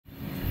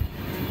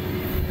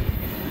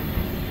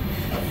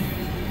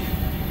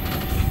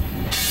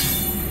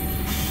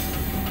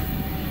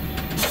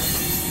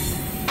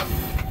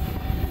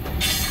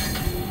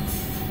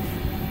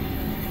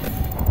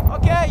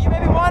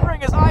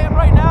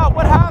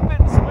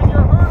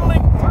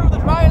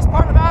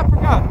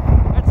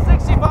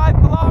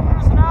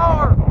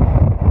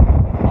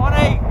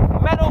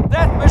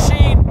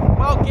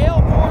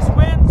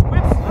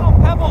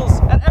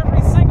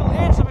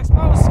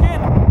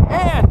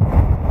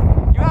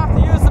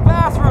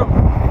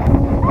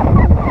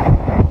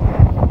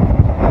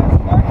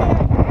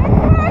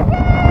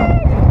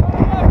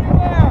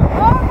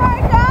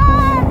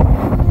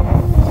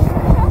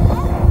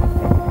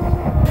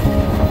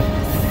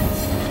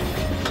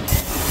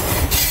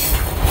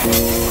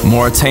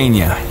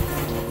Mauritania,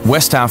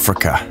 West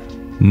Africa.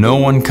 No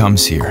one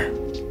comes here.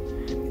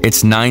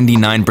 It's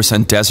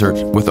 99% desert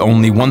with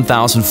only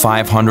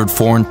 1,500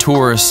 foreign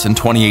tourists in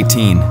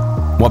 2018.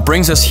 What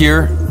brings us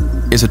here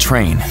is a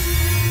train.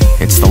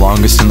 It's the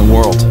longest in the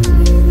world.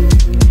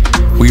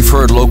 We've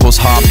heard locals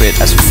hop it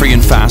as a free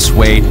and fast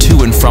way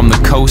to and from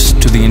the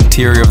coast to the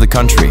interior of the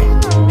country.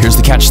 Here's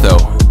the catch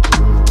though.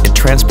 It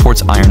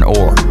transports iron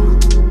ore.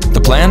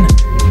 The plan?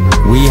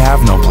 We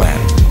have no plan.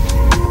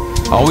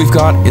 All we've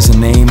got is the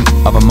name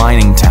of a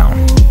mining town.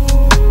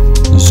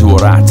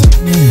 Zouerat.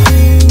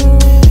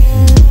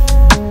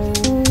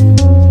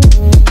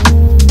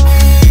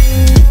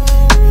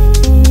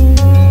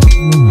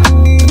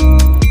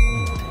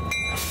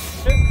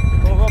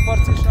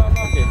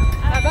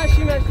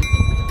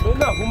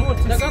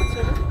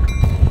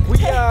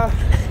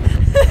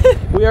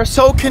 We are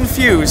so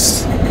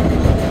confused.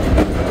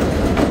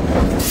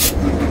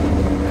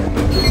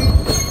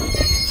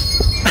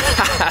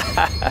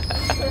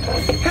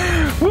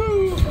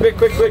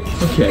 Quick.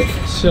 Okay,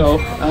 so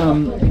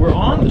we're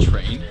on the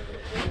train.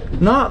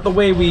 Not the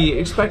way we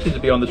expected to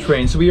be on the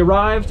train. So we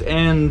arrived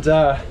and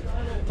the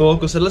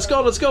local said, let's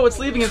go, it's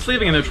leaving. And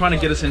they're trying to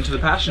get us into the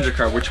passenger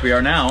car, which we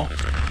are now.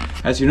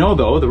 As you know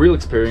though, the real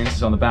experience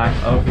is on the back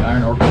of the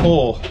iron ore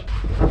coal.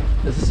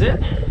 Is this it?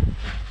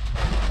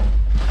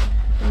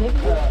 Maybe.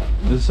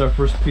 This is our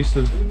first piece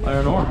of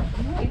iron ore.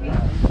 Maybe.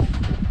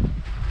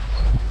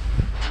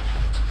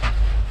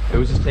 It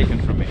was just taken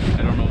from me.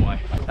 I don't know why.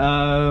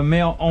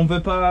 Mais on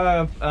veut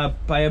pas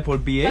payer pour le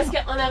billet. Parce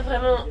qu'on a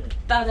vraiment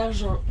pas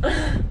d'argent.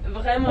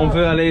 Vraiment. On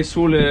veut aller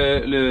sur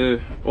le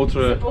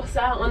autre. C'est pour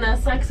ça, on a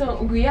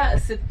 500 ouguias,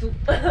 c'est tout.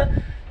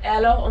 Et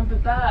alors on peut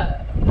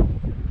pas.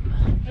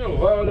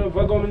 Le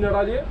wagon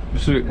minéralier.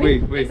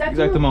 Oui,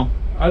 exactement.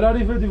 À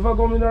l'arrivée du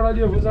wagon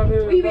minéralier, vous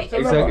avez. Oui.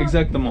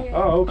 Exactement.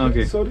 Ah,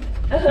 ok. Sorry.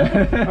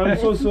 I'm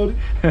so sorry.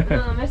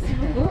 Non, merci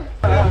beaucoup.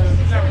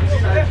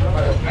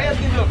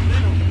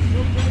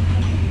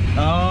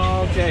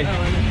 Ok.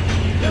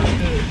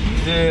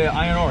 De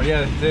iron ore,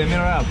 yeah, de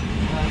minéral.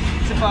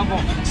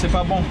 C'est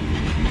pas bon.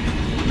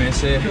 Mais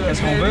c'est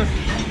qu'est-ce qu'on veut?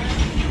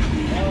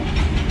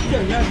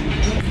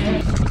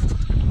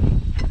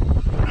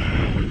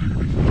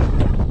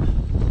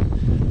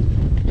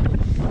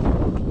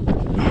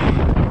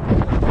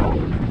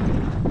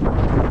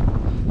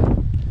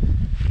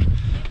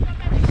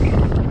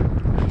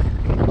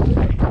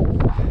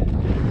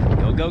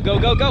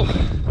 Go.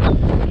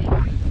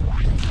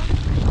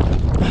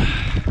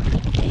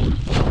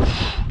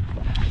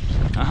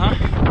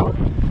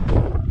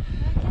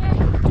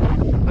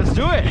 Let's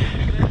do it.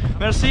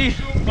 Merci,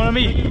 mon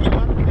ami.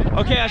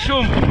 Okay,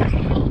 assume.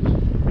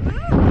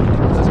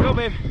 Let's go,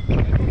 babe.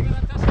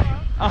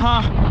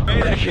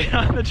 Made it get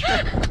on the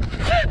train.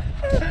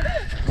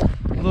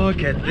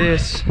 Look at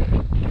this.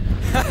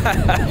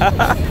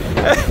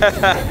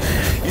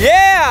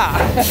 Yeah!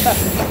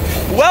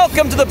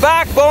 Welcome to the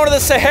backbone of the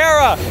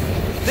Sahara.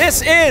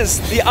 This is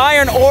the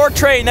iron ore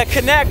train that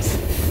connects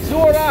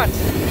Zouerat,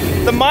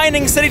 the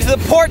mining city, to the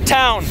port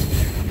town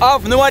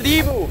of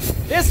Nouadibou.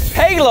 This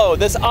payload,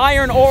 this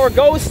iron ore,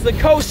 goes to the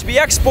coast to be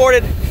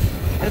exported,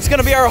 and it's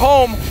gonna be our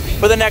home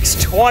for the next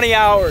 20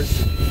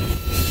 hours.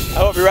 I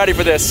hope you're ready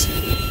for this.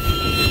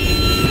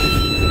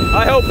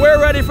 I hope we're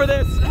ready for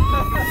this.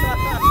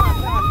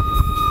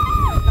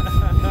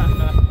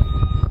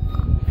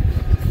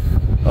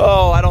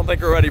 Oh, I don't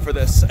think we're ready for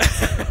this.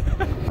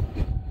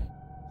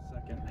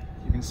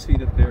 You can see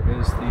that there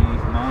is the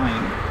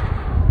mine.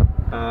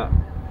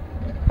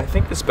 I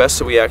think it's best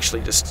that we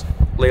actually just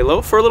lay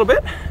low for a little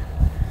bit.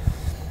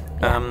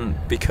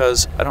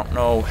 Because I don't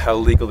know how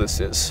legal this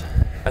is.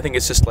 I think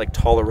it's just like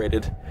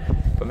tolerated,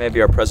 but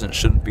maybe our presence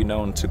shouldn't be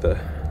known to the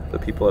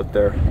people out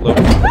there.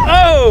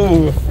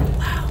 Oh!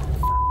 Wow.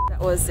 That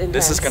was intense.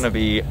 This is gonna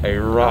be a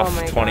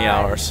rough 20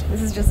 hours.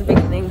 This is just the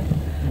beginning.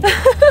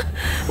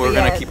 We're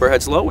gonna keep our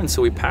heads low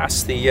until we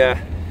pass the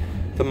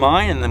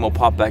mine, and then we'll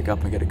pop back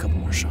up and get a couple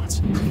more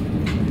shots.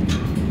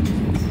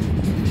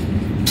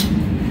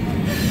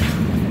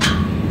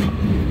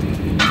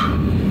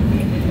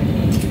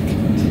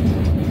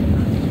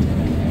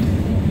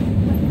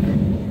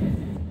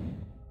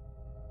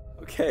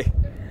 Okay,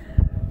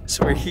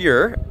 so we're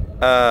here.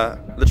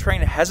 The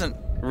train hasn't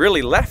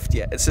really left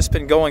yet. It's just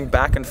been going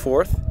back and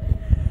forth,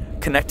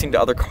 connecting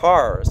to other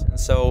cars. And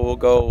so we'll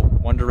go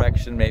one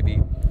direction,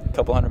 maybe a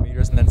couple hundred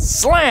meters, and then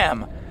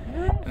slam!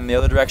 In the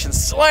other direction,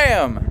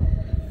 slam!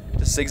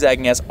 Just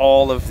zigzagging as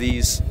all of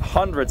these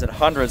hundreds and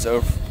hundreds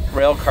of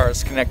rail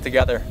cars connect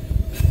together.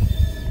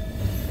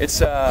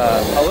 It's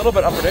a little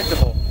bit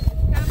unpredictable,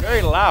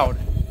 very loud.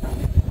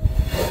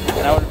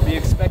 And I would be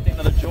expecting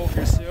another jolt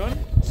here soon.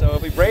 So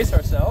if we brace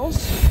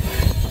ourselves.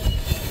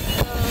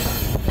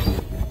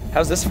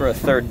 How's this for a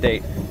third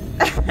date?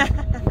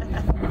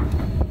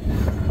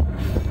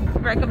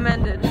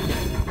 Recommended.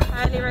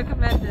 Highly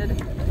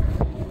recommended.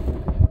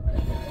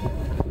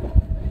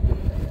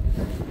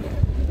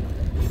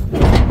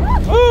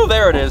 Oh,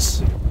 there it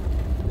is.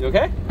 You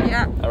okay?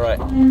 Yeah. All right.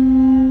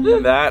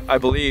 And that, I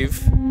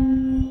believe,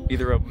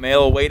 either a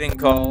mail waiting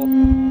call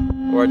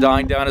or a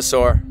dying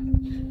dinosaur.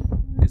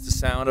 It's the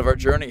sound of our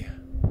journey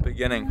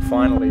beginning,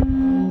 finally.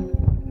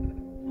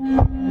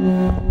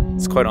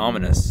 It's quite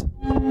ominous.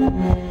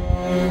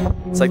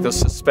 It's like those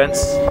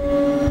suspense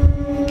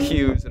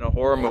cues in a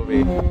horror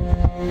movie.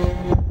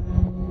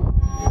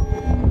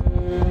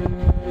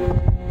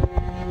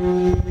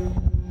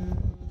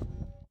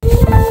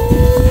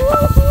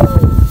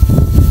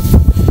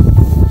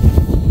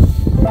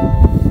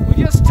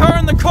 We just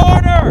turned the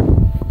corner!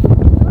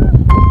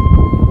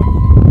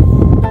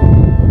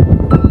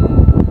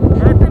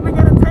 I think we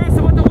get a taste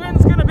of what the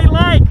wind's gonna be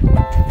like!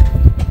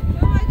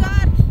 Oh my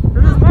god!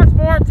 This is much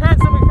more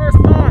intense than we first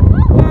thought!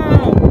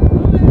 Wow!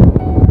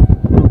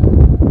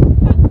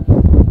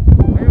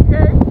 Are you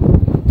okay?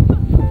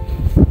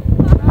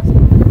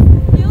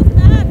 Feels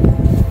bad.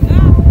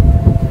 Yeah.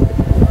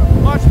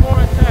 Much more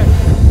intense.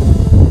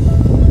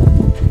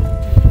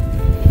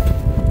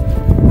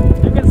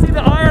 You can see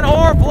the iron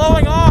ore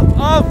blowing off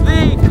of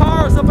the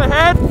cars up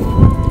ahead.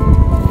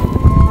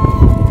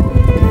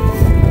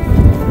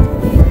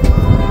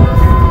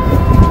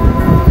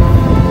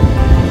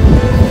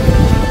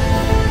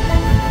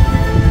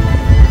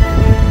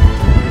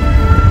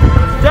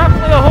 It's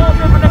definitely a whole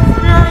different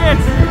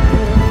experience.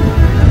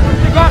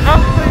 We got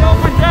out to the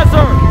open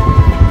desert.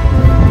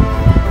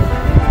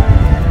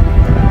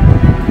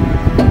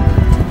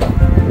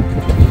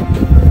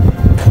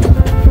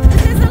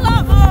 This is a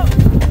lot more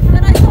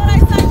than I thought I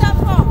signed up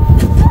for.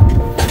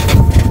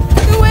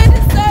 The wind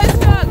is so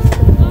strong.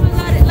 Oh my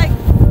god, it like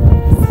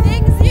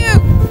stings you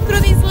through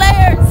these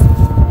layers.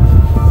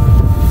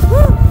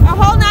 Whew. A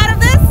whole night of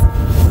this?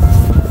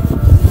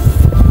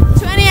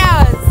 20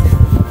 hours.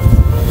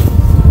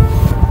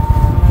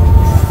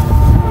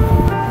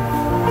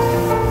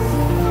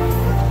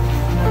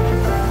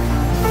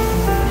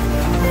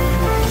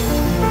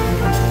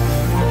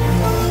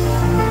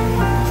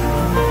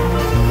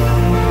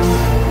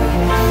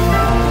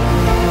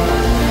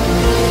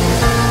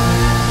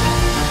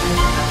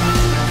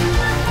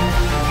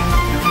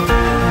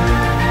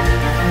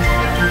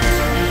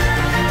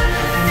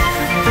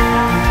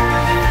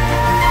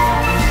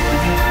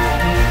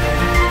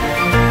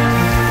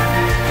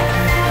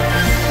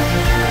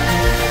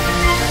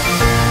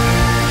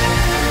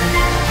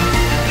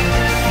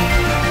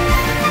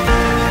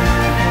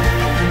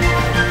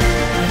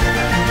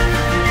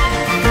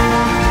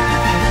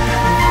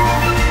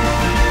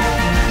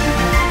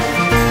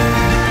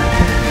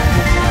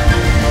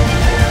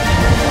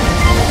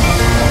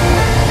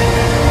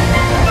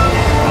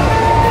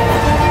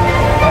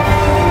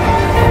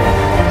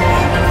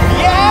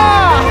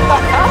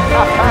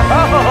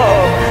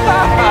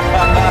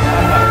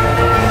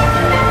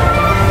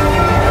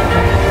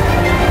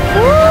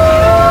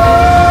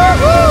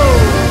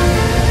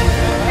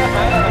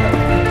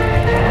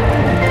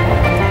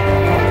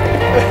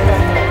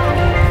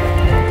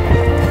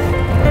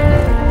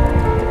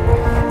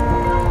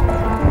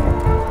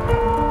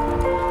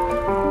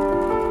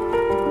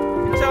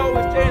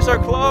 Our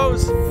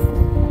clothes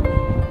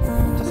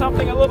to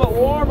something a little bit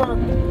warmer.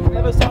 We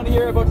have a son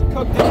here about to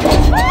cook dinner.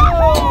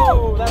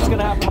 Oh, that's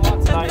gonna happen a lot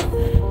tonight.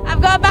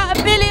 I've got about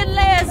 1 billion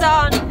layers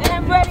on and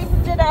I'm ready for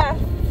dinner.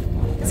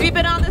 Because we've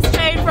been on this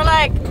train for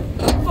like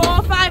 4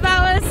 or 5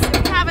 hours.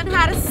 We haven't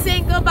had a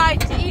single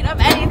bite to eat of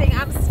anything.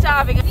 I'm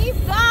starving.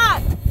 We've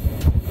got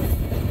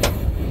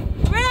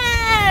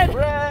bread!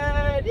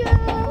 Bread,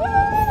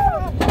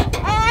 yeah!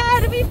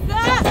 And we've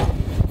got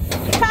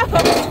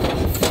Coke!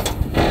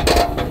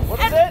 What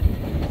is it?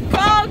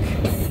 Coke!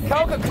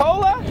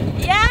 Coca-Cola?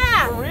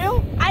 Yeah! For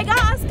real? I got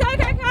us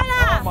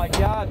Coca-Cola! Oh my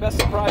god, best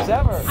surprise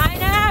ever. I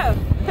know!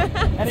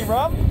 Any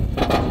rum?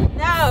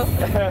 No!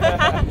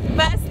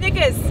 But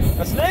Snickers!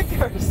 A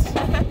Snickers?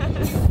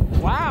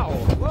 Wow!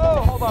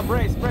 Whoa, hold on,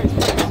 brace.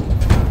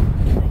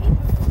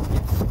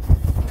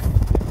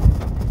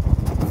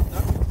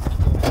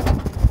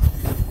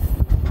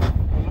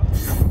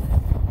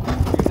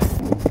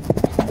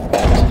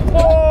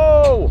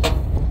 Whoa!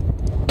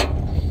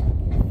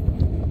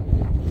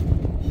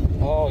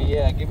 Oh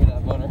yeah, give me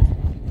that butter.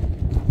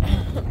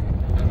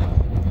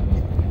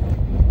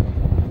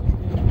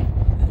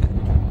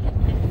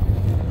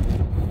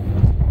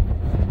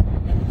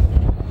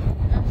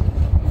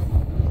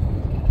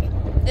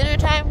 Dinner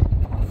time,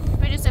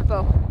 pretty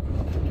simple.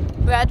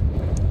 Bread,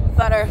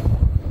 butter,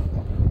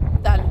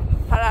 done.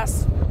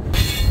 Halas.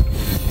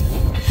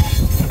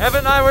 Evan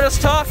and I were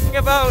just talking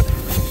about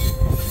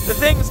the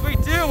things we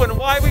do and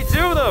why we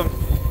do them.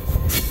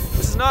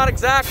 This is not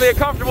exactly a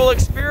comfortable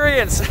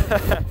experience.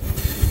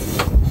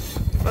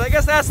 But I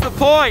guess that's the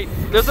point.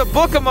 There's a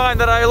book of mine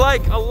that I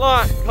like a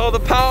lot called The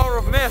Power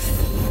of Myth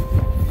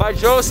by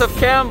Joseph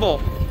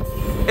Campbell.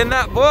 In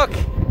that book,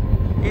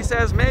 he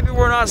says maybe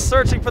we're not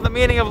searching for the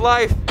meaning of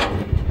life.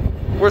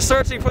 We're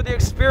searching for the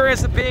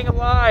experience of being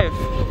alive.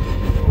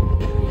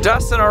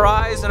 Dust in our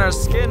eyes and our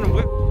skin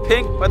whipped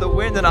pink by the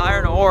wind and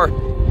iron ore.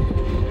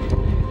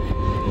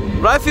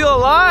 But I feel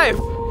alive.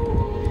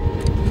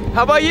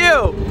 How about you?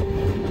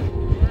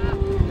 Yeah,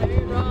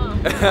 very wrong.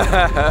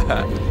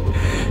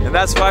 And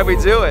that's why we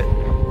do it.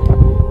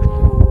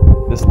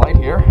 This light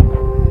here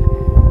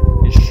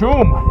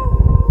Choom!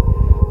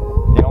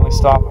 The only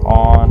stop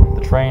on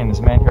the train. There's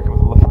a man here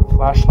with a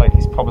flashlight.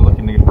 He's probably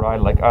looking to get a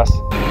ride like us.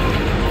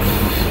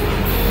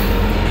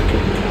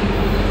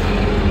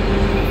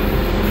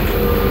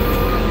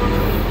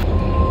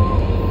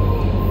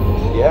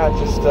 Yeah,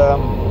 just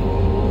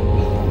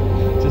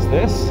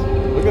this.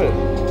 Look at it.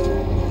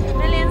 A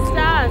million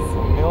stars.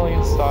 A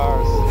million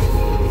stars.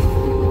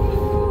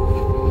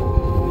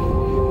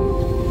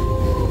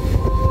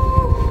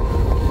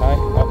 Hi.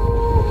 Oh.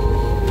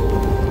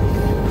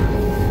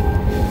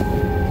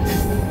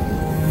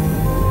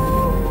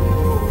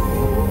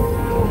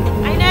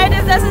 I know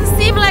this doesn't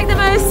seem like the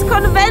most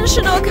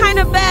conventional kind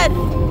of bed,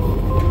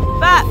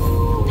 but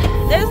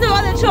there's no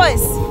other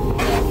choice.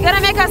 We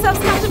gotta make ourselves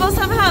comfortable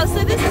somehow,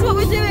 so this is what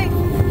we're doing.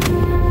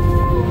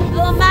 A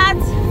little mat.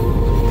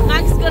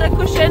 Max got a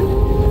cushion.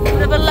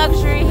 Bit of a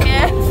luxury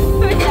here,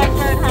 which I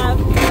don't have.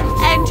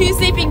 And 2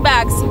 sleeping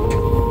bags.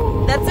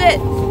 That's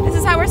it. This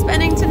is how we're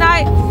spending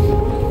tonight.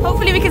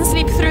 Hopefully we can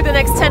sleep through the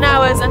next 10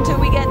 hours until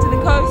we get to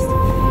the coast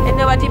in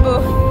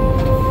Nouadibou.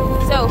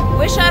 So,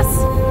 wish us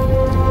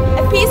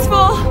a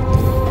peaceful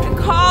and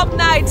calm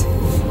night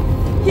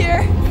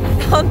here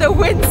on the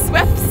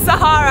windswept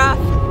Sahara.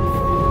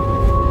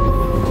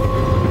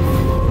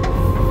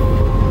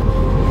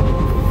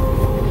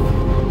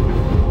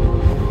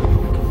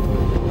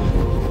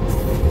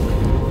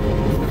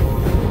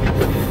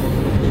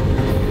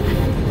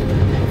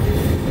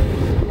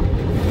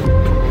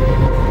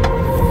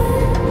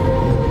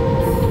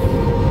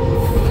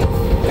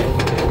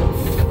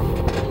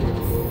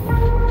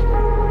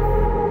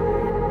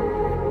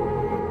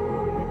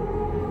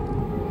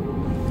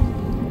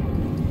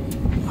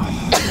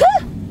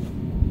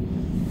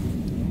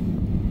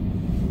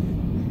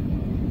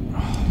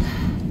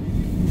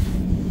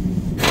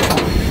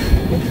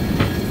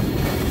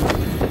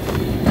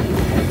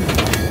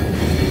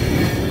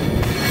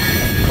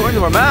 According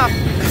to our map,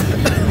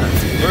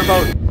 we're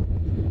about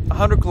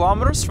 100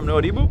 kilometers from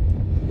Nouadibou.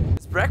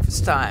 It's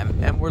breakfast time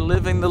and we're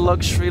living the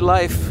luxury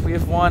life. We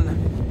have one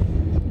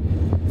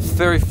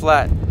very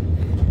flat,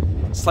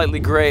 slightly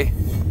gray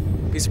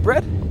piece of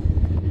bread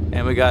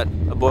and we got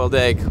a boiled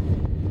egg,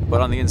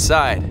 but on the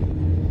inside,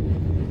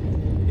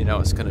 you know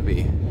it's gonna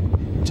be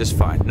just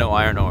fine. No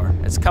iron ore.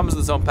 It comes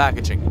with its own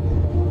packaging.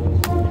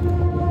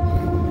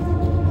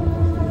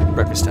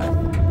 Breakfast time.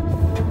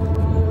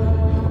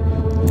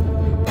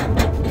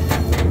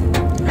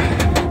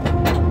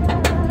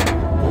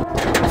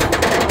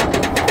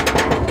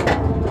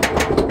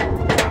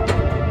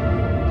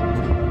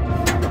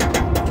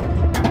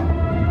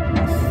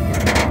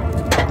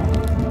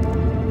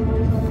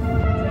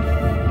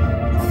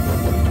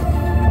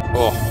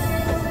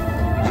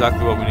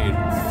 Exactly what we need.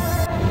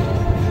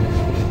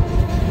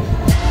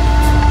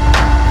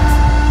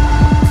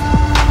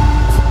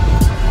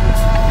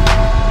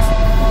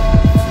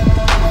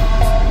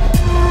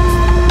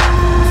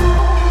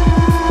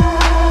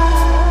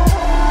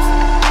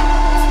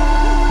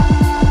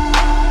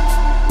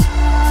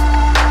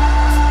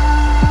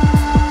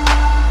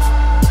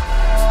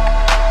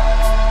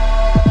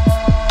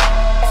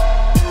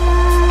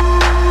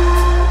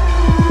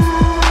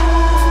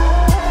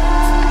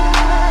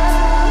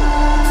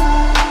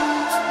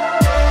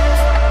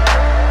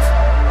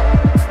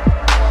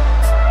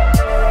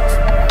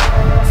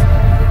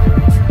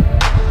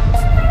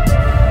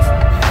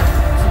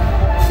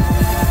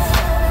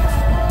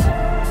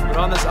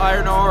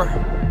 Iron ore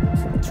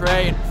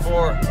train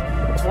for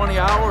 20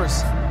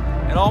 hours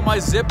and all my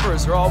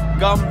zippers are all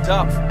gummed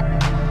up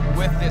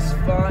with this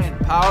fine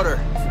powder.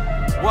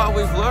 What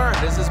we've learned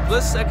is this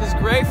bliss sec is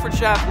great for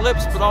chapped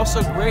lips but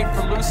also great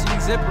for loosening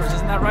zippers.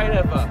 Isn't that right,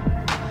 Eva?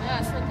 Yeah,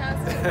 it's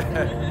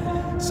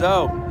fantastic.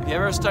 So, if you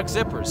ever stuck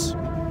zippers,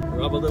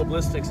 rub a little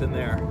bliss sticks in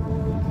there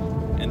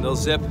and they'll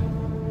zip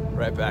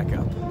right back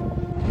up.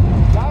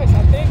 Guys,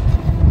 I think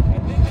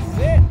this is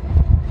it.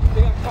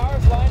 We got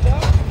cars lined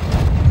up.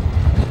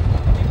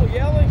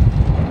 Yelling.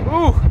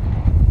 Ooh,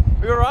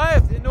 we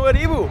arrived in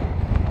Nouadibou.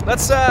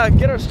 Let's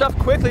get our stuff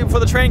quickly before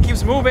the train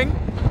keeps moving.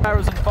 I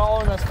was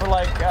following us for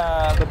like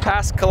the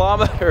past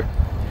kilometer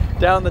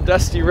down the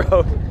dusty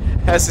road.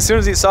 As soon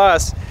as he saw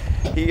us,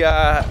 he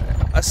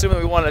assumed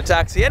that we wanted a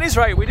taxi. And he's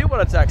right, we do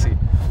want a taxi.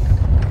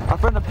 Our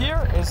friend up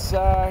here is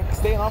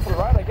staying on for the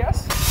ride, I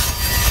guess.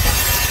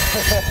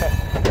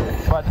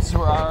 But this is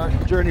where our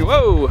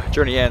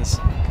journey ends.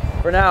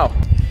 For now.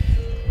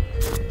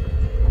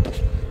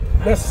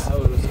 Yes.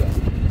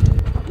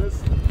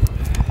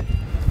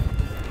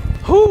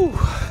 Whew.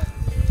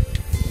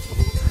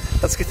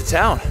 Let's get to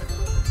town.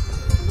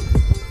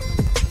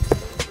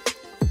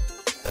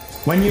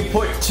 When you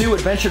put 2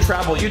 adventure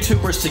travel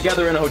YouTubers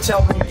together in a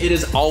hotel room, it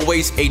is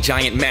always a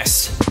giant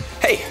mess.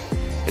 Hey,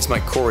 it's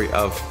Mike Corey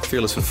of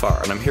Fearless and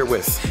Far, and I'm here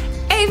with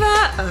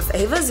Ava of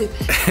Ava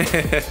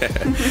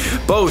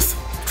Zouerat. both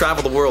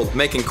travel the world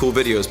making cool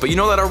videos, but you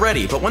know that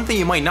already. But one thing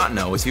you might not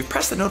know is if you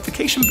press the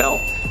notification bell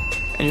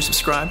and you're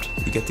subscribed,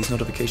 you get these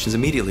notifications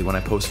immediately when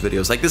I post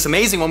videos like this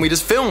amazing one we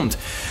just filmed.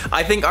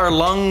 I think our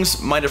lungs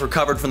might have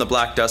recovered from the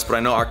black dust, but I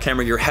know our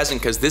camera gear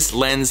hasn't, because this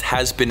lens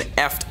has been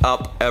effed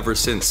up ever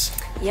since.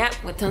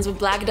 Yep, with tons of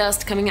black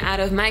dust coming out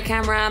of my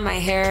camera, my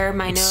hair,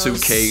 my nose.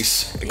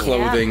 Suitcase,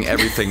 clothing,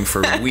 everything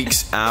for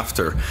weeks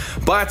after.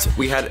 But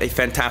we had a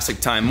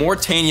fantastic time.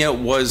 Mauritania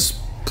was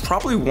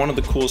probably one of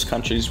the coolest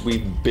countries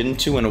we've been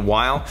to in a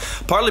while,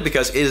 partly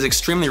because it is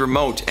extremely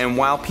remote, and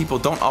while people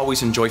don't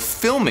always enjoy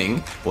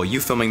filming, well, you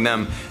filming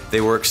them,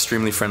 they were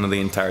extremely friendly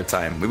the entire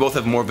time. We both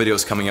have more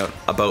videos coming out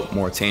about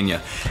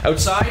Mauritania.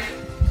 Outside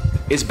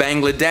is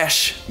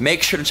Bangladesh.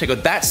 Make sure to check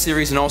out that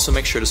series, and also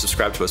make sure to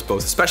subscribe to us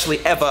both, especially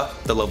Eva,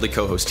 the lovely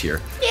co-host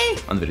here. Yay.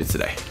 On the video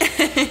today.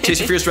 Chase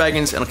your fierce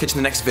dragons, and I'll catch you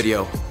in the next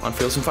video on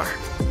Fearless and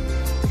Fire.